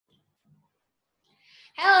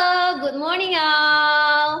Hello, good morning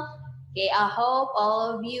all. Okay, I hope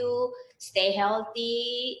all of you stay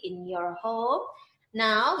healthy in your home.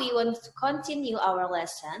 Now we want to continue our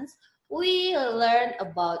lessons. We learn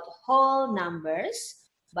about whole numbers,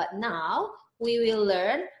 but now we will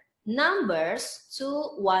learn numbers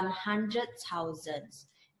to 100,000.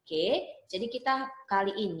 Oke, jadi kita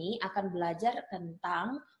kali ini akan belajar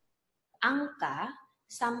tentang angka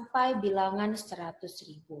sampai bilangan 100.000.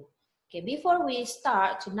 Okay, before we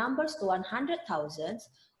start to numbers to 100,000,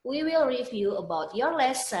 we will review about your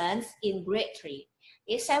lessons in grade 3.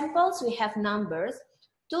 Examples, we have numbers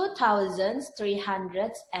 2,325.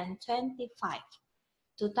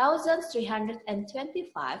 2,325,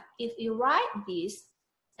 if you write these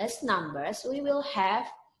as numbers, we will have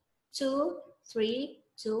 2, 3,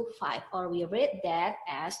 2, 5, or we read that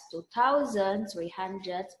as 2,325.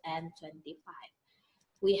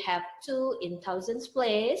 We have 2 in thousands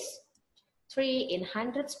place, 3 in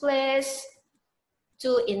hundreds place,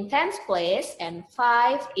 2 in tens place, and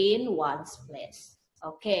 5 in ones place.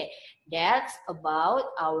 Okay, that's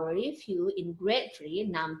about our review in grade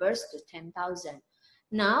 3, numbers to 10,000.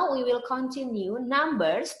 Now we will continue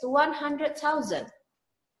numbers to 100,000.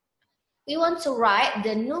 We want to write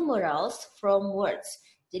the numerals from words.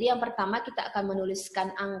 Jadi yang pertama kita akan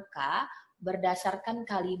menuliskan angka berdasarkan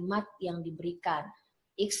kalimat yang diberikan.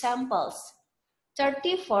 Examples,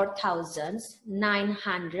 34,956.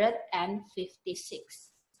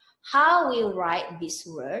 How we write these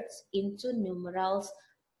words into numerals?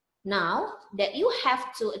 Now that you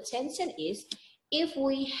have to attention is, if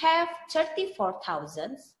we have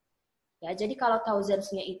 34,000, ya, jadi kalau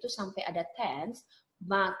thousands-nya itu sampai ada tens,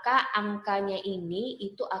 maka angkanya ini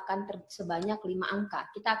itu akan sebanyak 5 angka.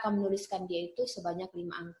 Kita akan menuliskan dia itu sebanyak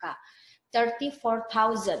 5 angka.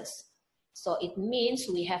 34,000. So it means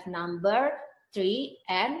we have number 3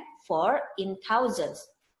 and 4 in thousands.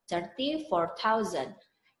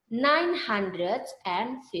 34,956.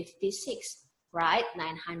 Right?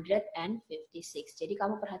 956. Jadi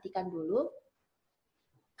kamu perhatikan dulu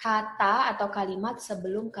kata atau kalimat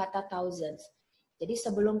sebelum kata thousands. Jadi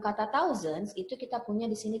sebelum kata thousands itu kita punya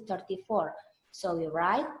di sini 34. So we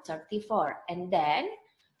write 34 and then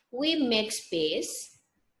we make space.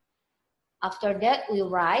 After that we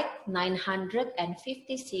write 956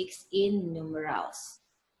 in numerals.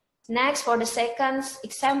 Next for the second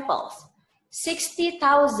examples.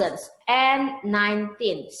 60,000 and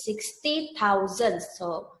 19. 60,000.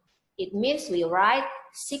 So it means we write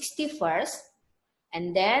 60 first.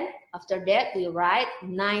 And then after that we write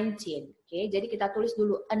 19. Oke, jadi kita tulis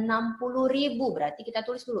dulu 60.000. Berarti kita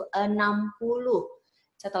tulis dulu 60.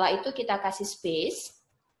 Setelah itu kita kasih space.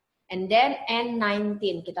 And then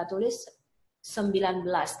N19 kita tulis 19.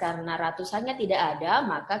 Karena ratusannya tidak ada,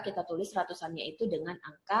 maka kita tulis ratusannya itu dengan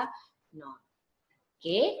angka 0.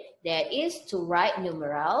 Oke, that is to write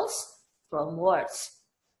numerals from words.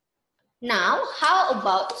 Now, how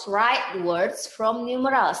about write words from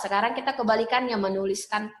numerals? Sekarang kita kebalikannya,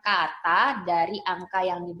 menuliskan kata dari angka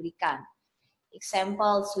yang diberikan.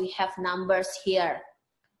 Examples, we have numbers here.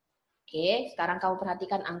 Oke, sekarang kamu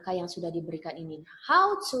perhatikan angka yang sudah diberikan ini.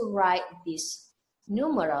 How to write these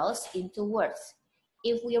numerals into words?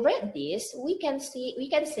 If we read this, we can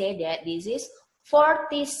say that this is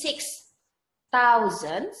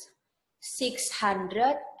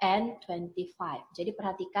 46,625. Jadi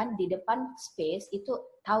perhatikan di depan space itu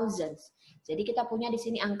thousands. Jadi kita punya di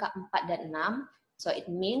sini angka 4 dan 6. So it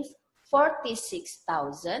means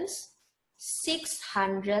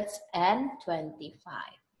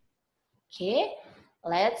 46,625. Okay,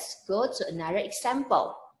 let's go to another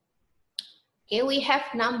example. Okay, we have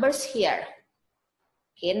numbers here.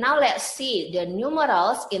 Okay, now let's see the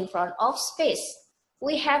numerals in front of space.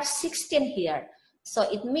 We have 16 here. So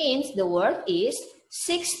it means the word is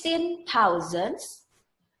 16,051.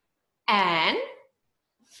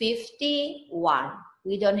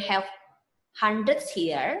 We don't have hundreds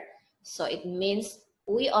here. So it means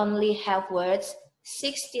we only have words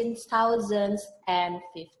 16,051.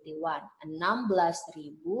 16.051.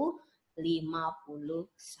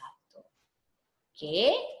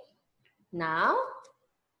 Okay. Now,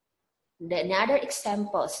 the other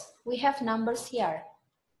examples. We have numbers here.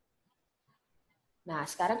 Nah,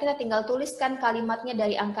 sekarang kita tinggal tuliskan kalimatnya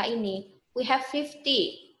dari angka ini. We have 50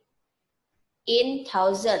 in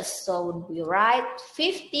thousands. So we write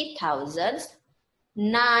 50,908.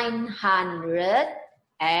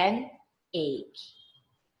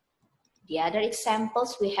 The other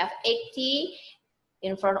examples, we have 80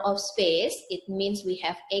 in front of space. It means we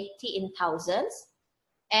have 80 in thousands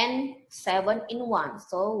and 7 in 1.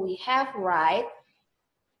 So we have write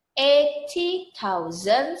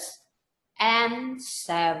 80,000 and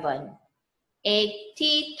 7.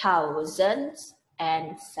 80,007.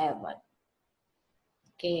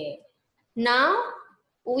 Okay. Now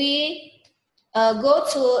we go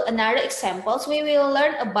to another examples. We will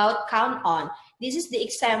learn about count on. This is the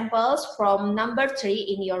examples from number 3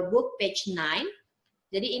 in your book, page 9.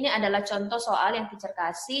 Jadi ini adalah contoh soal yang teacher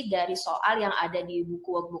kasih dari soal yang ada di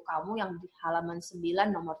buku workbook kamu yang di halaman 9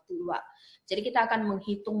 nomor 2. Jadi kita akan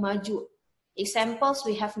menghitung maju. Examples,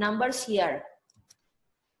 we have numbers here.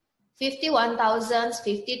 51,000,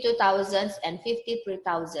 52,000, and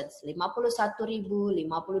 53,000. 51.000,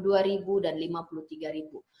 52.000, dan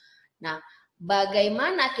 53.000. Nah,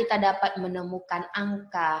 bagaimana kita dapat menemukan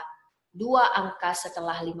dua angka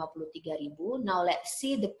setelah 53.000? Now let's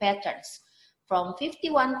see the patterns. From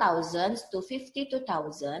 51,000 to 52,000,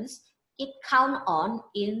 it count on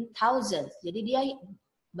in thousands. Jadi dia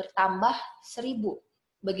bertambah 1.000.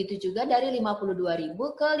 Begitu juga dari 52.000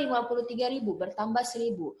 ke 53.000 bertambah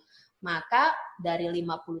 1.000. Maka dari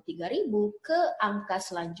 53.000 ke angka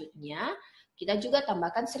selanjutnya kita juga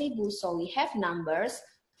tambahkan 1.000. So we have numbers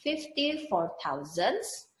 54,000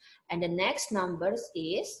 and the next numbers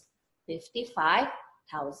is 55,000.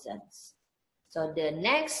 So the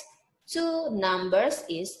next two numbers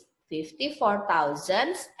is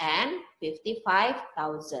 54,000 and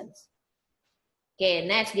 55,000. Okay,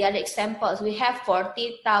 next the other examples. We have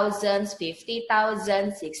 40,000,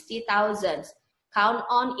 50,000, 60,000. Count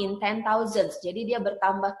on in 10,000. Jadi dia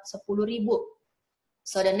bertambah 10.000.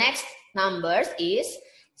 So the next numbers is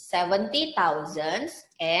 70,000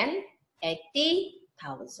 and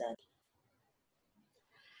 80,000.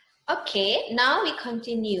 Okay, now we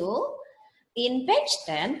continue. In page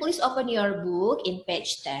 10, please open your book in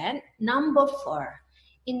page 10, number 4.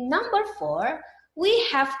 In number 4, we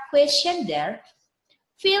have question there.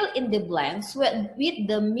 Fill in the blanks with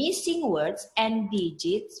the missing words and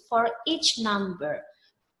digits for each number.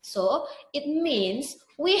 So, it means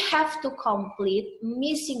we have to complete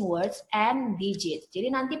missing words and digits.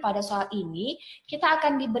 Jadi nanti pada soal ini, kita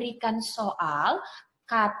akan diberikan soal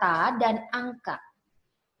kata dan angka.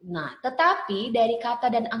 Nah, tetapi dari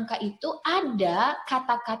kata dan angka itu ada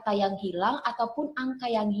kata-kata yang hilang ataupun angka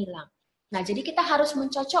yang hilang. Nah, jadi kita harus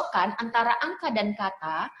mencocokkan antara angka dan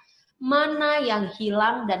kata, mana yang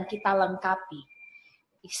hilang dan kita lengkapi.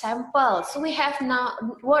 Examples, we have now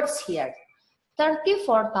words here.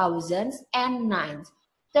 34,009.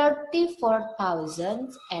 34,009.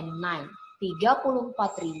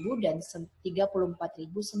 34.000 dan 34.009.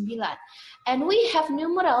 And we have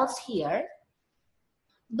numerals here.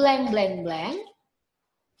 Blank, blank, blank.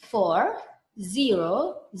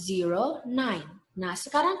 4009. Nah,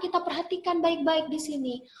 sekarang kita perhatikan baik-baik di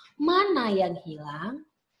sini. Mana yang hilang?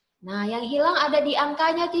 Nah, yang hilang ada di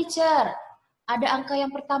angkanya, teacher. Ada angka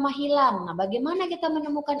yang pertama hilang. Nah, bagaimana kita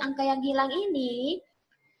menemukan angka yang hilang ini?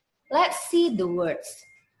 Let's see the words.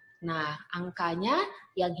 Nah, angkanya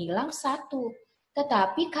yang hilang 1.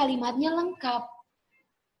 Tetapi kalimatnya lengkap.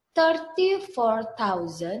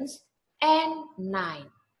 34,009.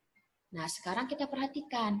 Nah, sekarang kita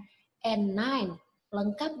perhatikan. N9.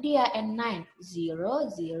 Lengkap dia N9.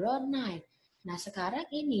 009. Nah, sekarang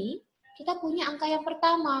ini kita punya angka yang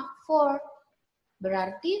pertama, 4.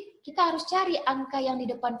 Berarti kita harus cari angka yang di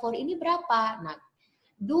depan 4 ini berapa. Nah,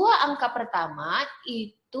 dua angka pertama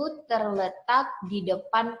itu terletak di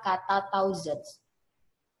depan kata thousands.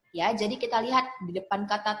 Ya, jadi kita lihat di depan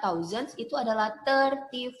kata thousands itu adalah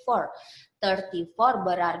 34. 34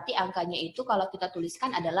 berarti angkanya itu kalau kita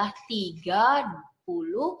tuliskan adalah 34.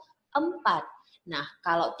 Nah,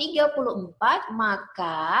 kalau 34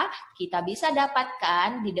 maka kita bisa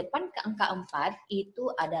dapatkan di depan ke angka 4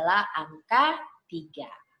 itu adalah angka 3.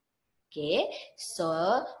 Okay, so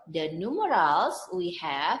the numerals we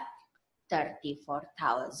have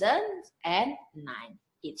 34,009.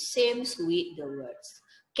 It seems with the words.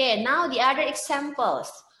 Okay, now the other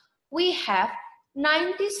examples. We have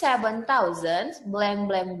 97,000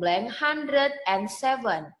 blank blank blank 107.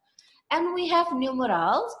 And we have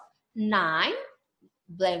numerals 9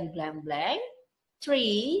 blank blank blank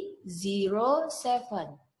 307.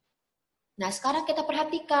 Nah, sekarang kita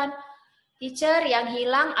perhatikan. Teacher, yang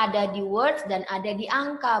hilang ada di words dan ada di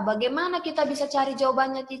angka. Bagaimana kita bisa cari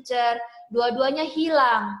jawabannya, teacher? Dua-duanya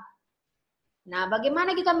hilang. Nah,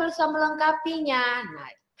 bagaimana kita bisa melengkapinya? Nah,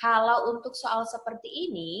 kalau untuk soal seperti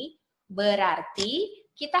ini, berarti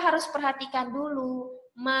kita harus perhatikan dulu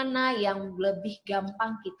mana yang lebih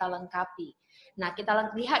gampang kita lengkapi. Nah,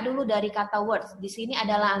 kita lihat dulu dari kata words. Di sini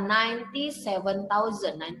adalah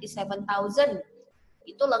 97,000. 97,000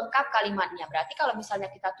 itu lengkap kalimatnya. Berarti kalau misalnya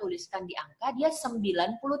kita tuliskan di angka, dia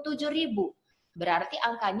 97.000. Berarti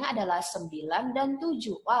angkanya adalah 9 dan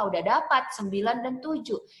 7. Wah, udah dapat 9 dan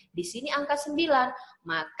 7. Di sini angka 9.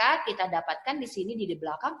 Maka kita dapatkan di sini di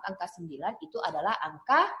belakang angka 9 itu adalah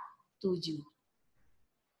angka 7.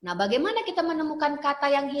 Nah, bagaimana kita menemukan kata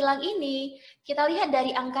yang hilang ini? Kita lihat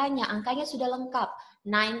dari angkanya. Angkanya sudah lengkap.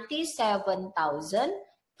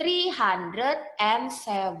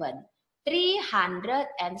 97,307.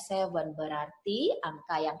 307 berarti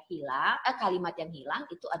angka yang hilang, kalimat yang hilang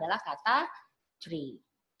itu adalah kata 3.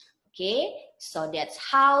 Okay, so that's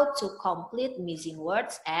how to complete missing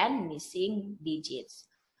words and missing digits.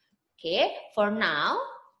 Okay, for now,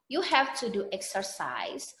 you have to do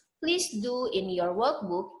exercise. Please do in your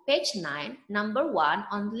workbook, page 9, number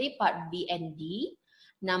 1, only part B and D,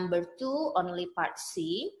 number 2, only part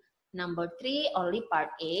C, number 3, only part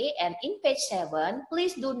A, and in page 7,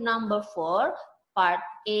 please do number 4, part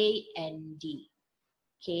A and D.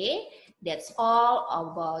 Okay, that's all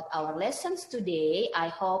about our lessons today.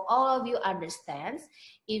 I hope all of you understand.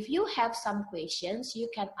 If you have some questions, you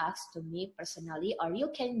can ask to me personally or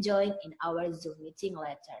you can join in our Zoom meeting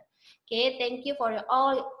later. Okay, thank you for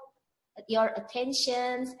all your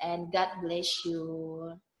attention and God bless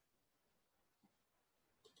you.